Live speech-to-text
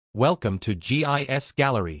Welcome to GIS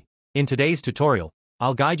Gallery. In today's tutorial,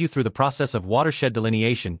 I'll guide you through the process of watershed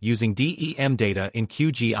delineation using DEM data in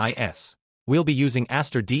QGIS. We'll be using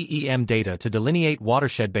ASTER DEM data to delineate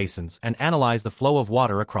watershed basins and analyze the flow of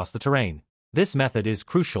water across the terrain. This method is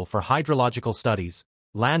crucial for hydrological studies,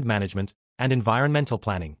 land management, and environmental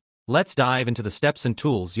planning. Let's dive into the steps and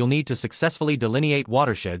tools you'll need to successfully delineate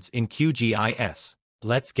watersheds in QGIS.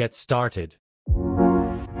 Let's get started.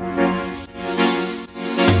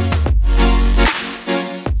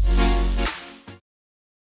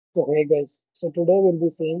 So hey guys, so today we'll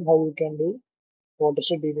be seeing how we can do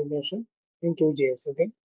watershed delineation in QGIS, okay?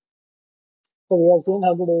 So we have seen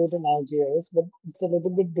how to do it in ArcGIS, but it's a little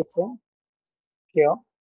bit different here,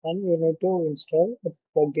 and you need to install a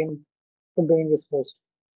plugin for doing this first.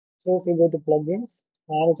 So if you go to plugins,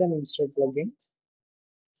 manage and install plugins,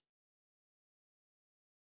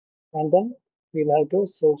 and then we'll have to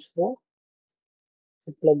search for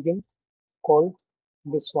a plugin called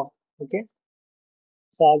this one, okay?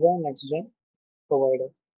 SaGa Next Gen Provider.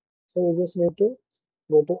 So you just need to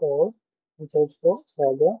go to all and search for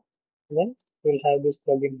SaGa, and then we'll have this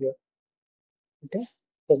plugin here. Okay,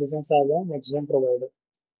 Precision SaGa Next Gen Provider.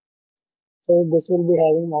 So this will be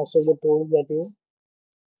having most of the tools that you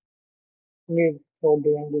need for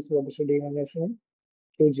doing this watershed delineation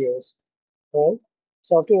in QGIS. Right.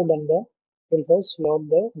 So after you've done that, we'll first load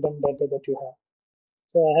the DEM data that you have.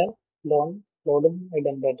 So I have loaded my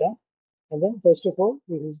DEM data, and then first of all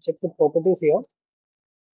we will check the properties here.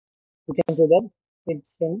 You can see that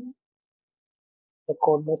it's in the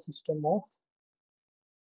coordinate system of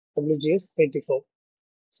WGS 84.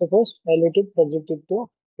 So first I need to project it to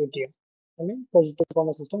UTM. I mean project it on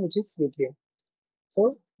a system which is UTM.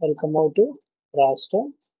 So I'll come out to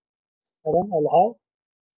raster, and then I'll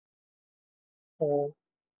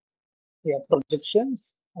have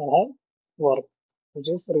projections. I have work, which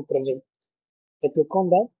is reproject. I click on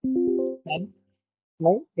that, and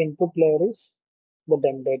my input layer is the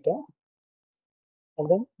DEM data, and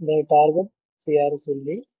then the target CRS will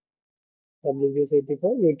be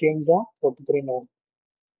WGS84, UTMs are 43 node,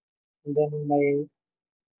 and then my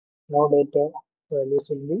node data values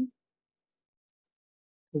will be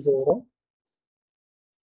 0.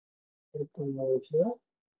 I come over here,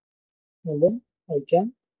 and then I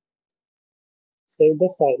can save the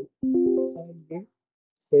file. So I will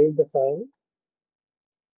save the file,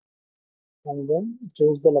 and then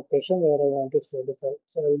choose the location where I want to save the file.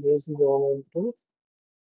 So I will just go over to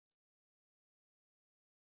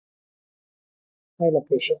my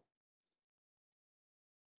location,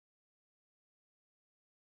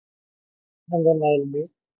 and then I will be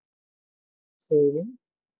saving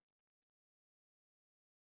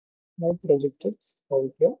my projected file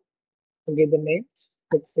here. I give the name,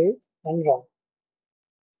 click save, and run.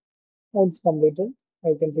 Now it's completed.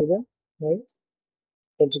 I can see the my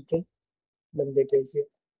projected DEM details here.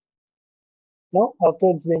 Now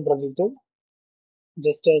after it's been projected,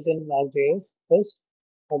 just as in ArcGIS, first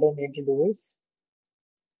what I need to do is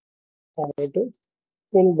I need to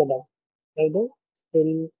fill the DEM. Either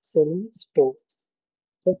fill cell store.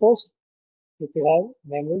 So first, if you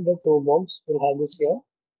have named the toolbox, you'll have this here,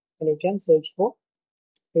 and you can search for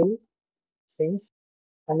fill things,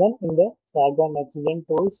 and then in the SaGa Next Gen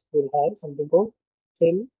tools, you'll have something called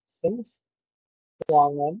fill things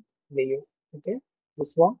one and view. Okay,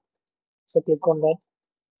 this one. So click on that.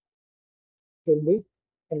 You'll be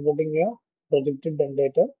converting your projected DEM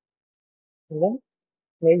data, and then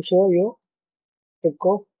make sure you tick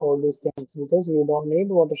off all these things because you don't need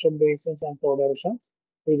watershed basins and flow direction.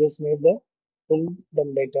 We just need the full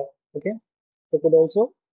DEM data. Okay, you could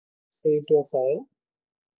also save to a file,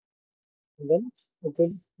 and then you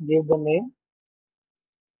could give the name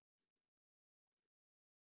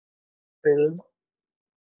fill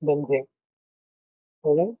DEM here.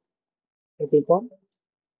 Okay, you click on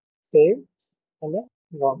save and then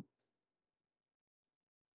run.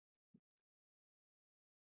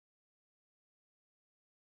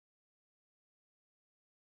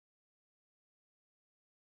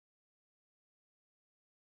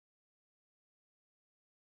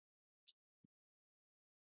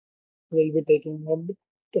 Will be taking a bit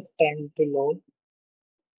of time to load.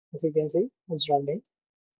 As you can see, it's running.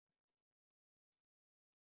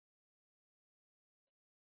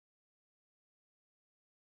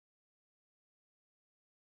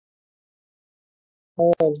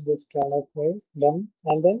 I'll just turn off my DEM,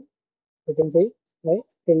 and then you can see my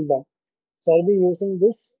fill DEM. So I'll be using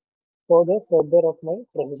this for the further of my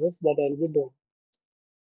processes that I'll be doing.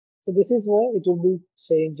 So this is where it will be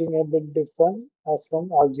changing a bit different as from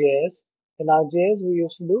ArcGIS. In ArcGIS, we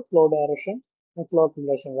used to do flow direction and flow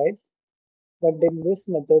accumulation, right? But in this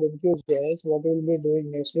method in QGIS, what we'll be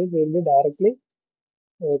doing next is we'll be directly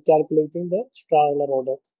calculating the traveler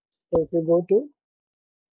order. So if you go to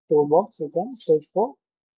toolbox, you can search for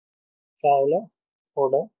traveler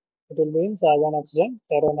order. It will be in SaGa and ASTER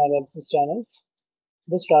terrain analysis channels.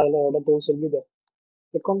 This traveler order tools will be there.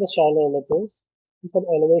 Click on the traveler order tools. For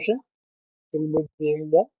elevation, we'll be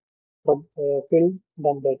giving the field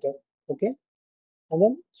dump data. Okay. And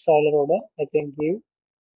then traveler order, I can give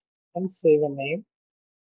and save a name.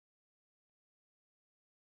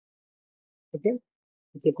 Okay.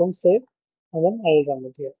 Click on save and then I will run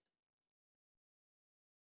it here.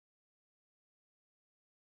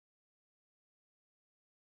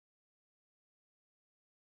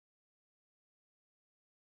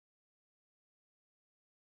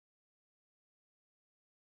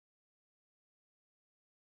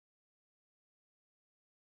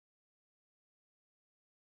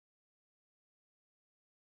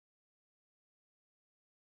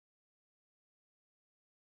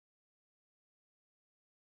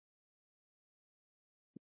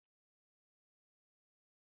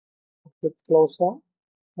 Click close down.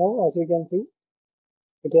 Now, as you can see,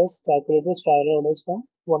 it has calculated traveler orders from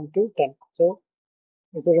 1 to 10. So,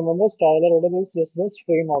 if you remember, traveler order is just the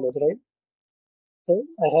stream orders, right? So,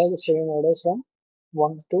 I have the stream orders from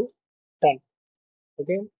 1 to 10.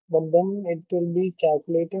 Okay, but then it will be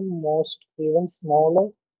calculating most even smaller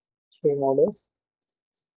stream orders.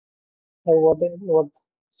 So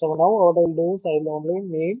so now what I'll do is I'll only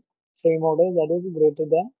need stream orders that is greater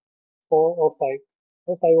than 4 or 5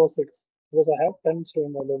 or 5 or 6 because I have 10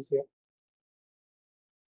 stream orders here.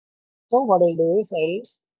 So what I'll do is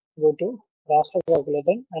I'll go to raster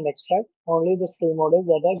calculator and extract only the stream orders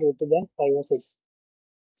that are greater than 5 or 6.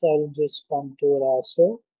 So I'll just come to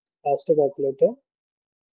raster calculator.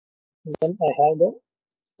 And then I have the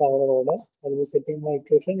power order. I'll be setting my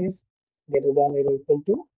equation is greater than or equal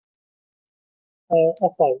to a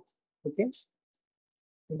 5. Okay.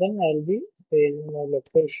 And then I'll be saving my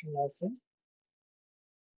location as in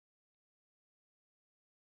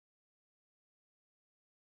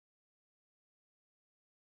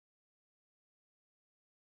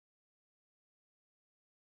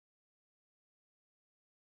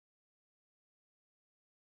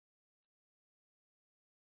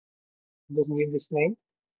just give this name,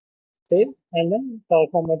 save, and then file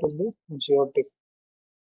format will be geotic.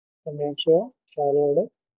 So make sure power order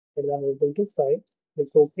greater than or equal to 5. Click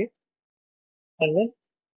OK. And then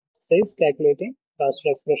says calculating raster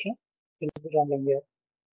expression will be running here.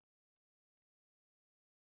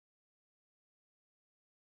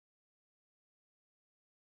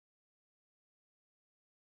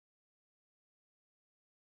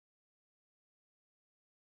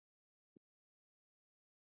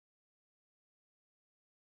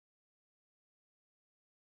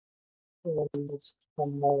 So let's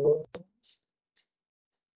come over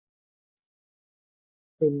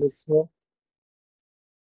to this one.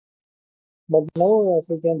 But now as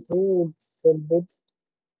you can see it's a bit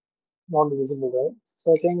not visible, right?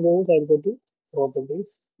 So I can go I'll go to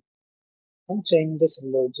properties and change the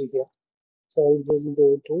symbology here. So I'll just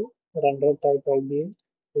go to render type ID,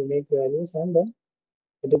 unique values, and then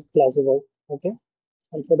it is classified. Okay.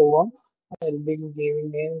 And for the one, I'll be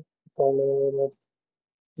giving a color of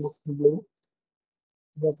this blue.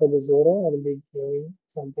 But for the zero, I'll be giving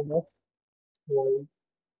something of white.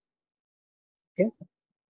 Okay.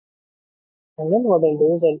 And then what I'll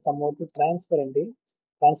do is I'll come out to transparency,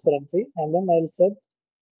 and then I'll set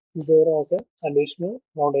zero as an additional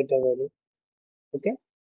no data value. Okay.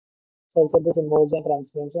 So I'll set the symbology and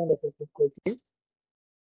transparency and if it quickly.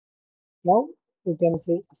 Now you can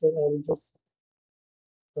see, so I'll just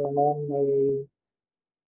turn on my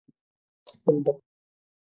filter.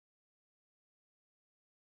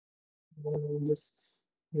 Then we'll just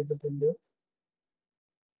give it in there.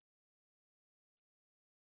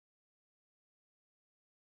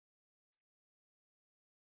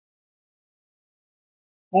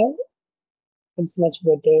 And it's much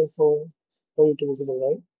better for you to visible,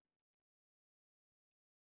 right?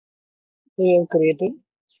 So you have created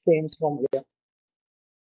streams from here.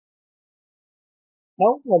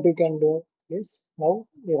 Now what you can do is now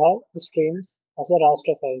you have the streams as a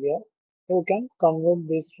raster file here. You can convert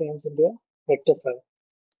these streams into a vector file.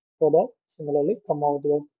 For that, similarly, come out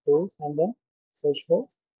with tools and then search for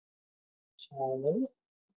channel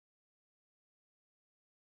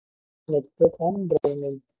network and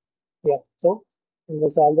drainage. Yeah, so in the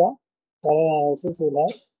SaGa terrain analysis, you'll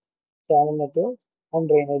have channel network and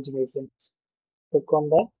drainage basins. Click on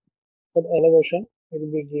that. For the elevation, it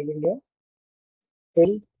will be giving a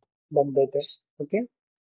fill dump data. Okay,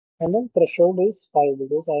 and then threshold is 5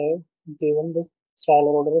 because I have given the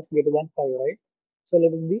Stahler order of greater than 5, right? So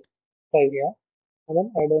let it be 5 here. And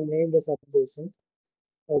then I don't need the subbasin.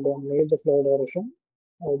 I don't need the flow direction.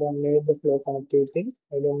 I don't need the flow connectivity.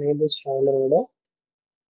 I don't need the Stahler order.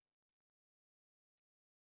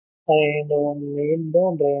 I don't need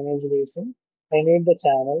the drainage basin. I need the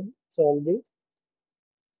channel. So I'll be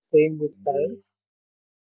saying these files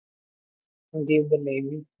and give the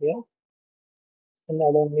naming here. And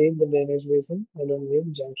I don't need the drainage basin. I don't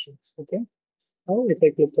need junctions. Okay. Now if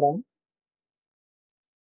I click run,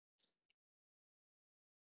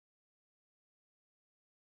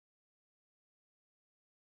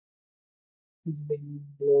 it's been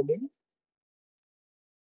loading.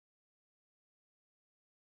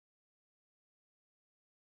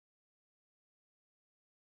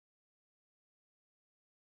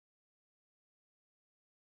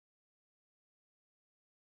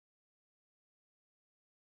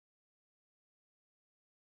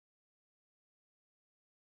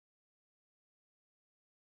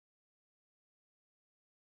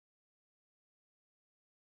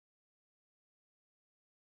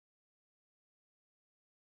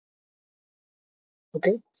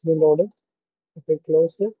 Okay, it's been loaded. If I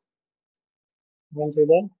close it, you can see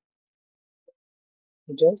that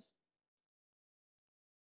it has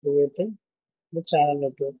created the channel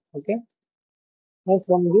network. Okay. Now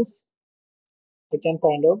from this, I can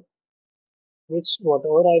find out which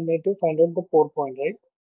whatever I need to find out the port point, right?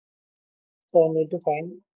 So I need to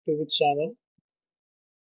find to which channel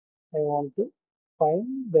I want to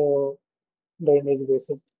find the drainage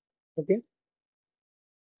basin. Okay.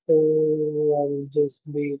 So I'll just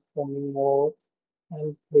be coming out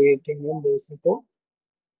and creating a basin for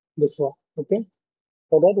this one. Okay.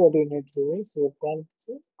 For that, what you need to do is you can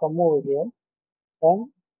come over here and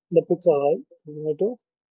the pixel right. You need to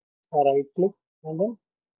right click and then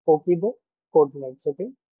copy the coordinates. Okay.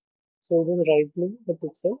 So just right click the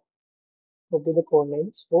pixel, copy the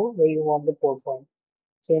coordinates for where you want the port point.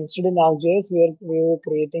 So instead in ArcGIS, we were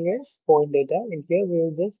creating a point data. In here, we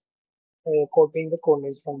will just copying the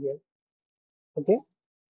coordinates from here. Okay.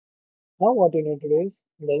 Now what you need to do is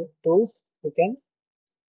in the tools, you can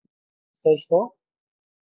search for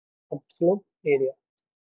upslope area.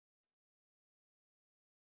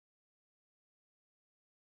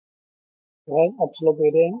 You have upslope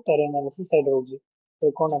area in terrain analysis hydrology.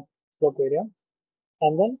 Click on upslope area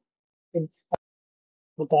and then it's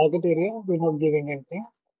the target area. We're not giving anything.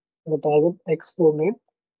 The target X coordinate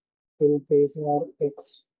will paste in our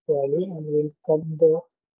X value and we'll cut the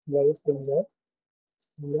value from there.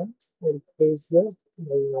 And then we'll paste the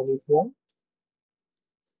value here.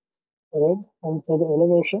 Alright. And for the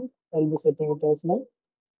elevation, I'll be setting it as my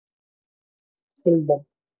fill done.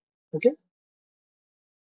 Okay.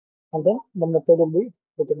 And then the method will be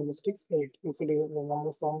deterministic 8. If you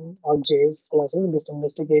remember from our JS classes,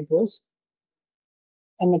 deterministic 8 was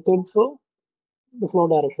a method for the flow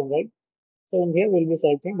direction, right? So in here we'll be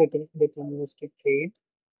selecting deterministic 8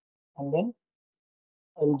 and then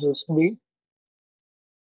I'll just be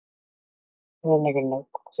running it now.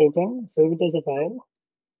 So you can save it as a file.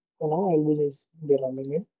 So now I'll be just be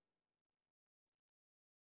running it.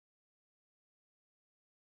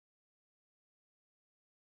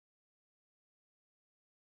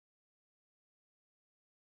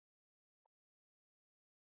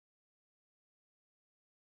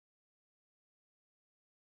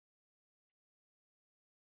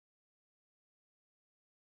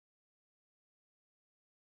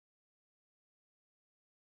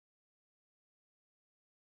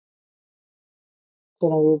 So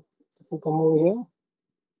now if you come over here,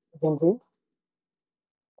 you can see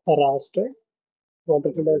a raster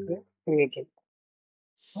watershed has been created.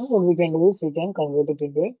 Now what we can do is we can convert it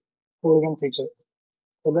into a polygon feature.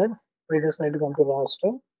 For that, we just need to come to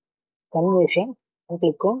raster, conversion, and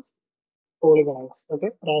click on polygonize. Okay,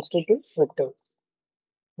 raster to vector.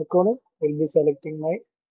 Click on it, we'll be selecting my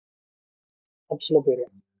upslope area.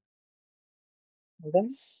 And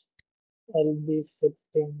then I'll be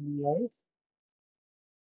setting my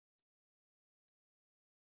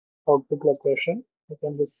output location. I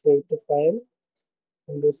can just save the file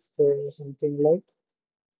and just say something like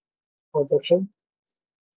Watershed.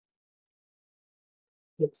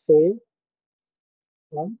 Click save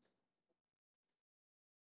one.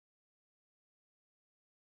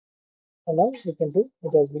 And now you can see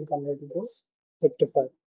it has been converted to vector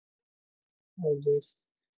file. I'll just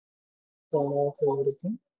turn off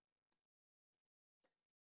everything.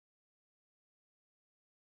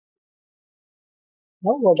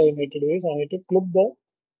 Now what I need to do is I need to clip the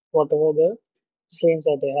whatever the streams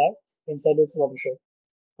that I have inside its watershed.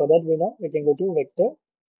 For that we know we can go to vector,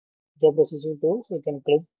 job processing tools, we can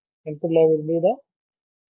click Input layer will be the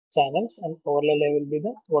channels and overlay layer will be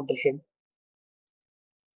the watershed.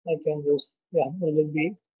 I can use, yeah, it will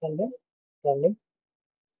be on the running.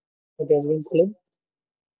 It has been clicked.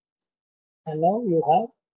 And now you have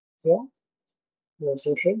your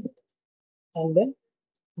watershed and then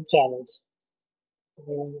channels.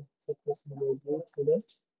 Set this to the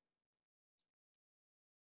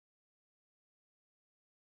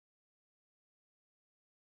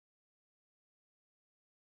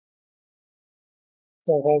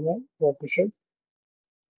so I have my watershed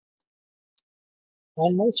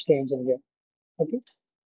and my streams in here. Okay.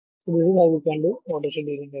 So this is how you can do watershed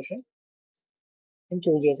delineation in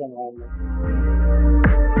QGIS environment.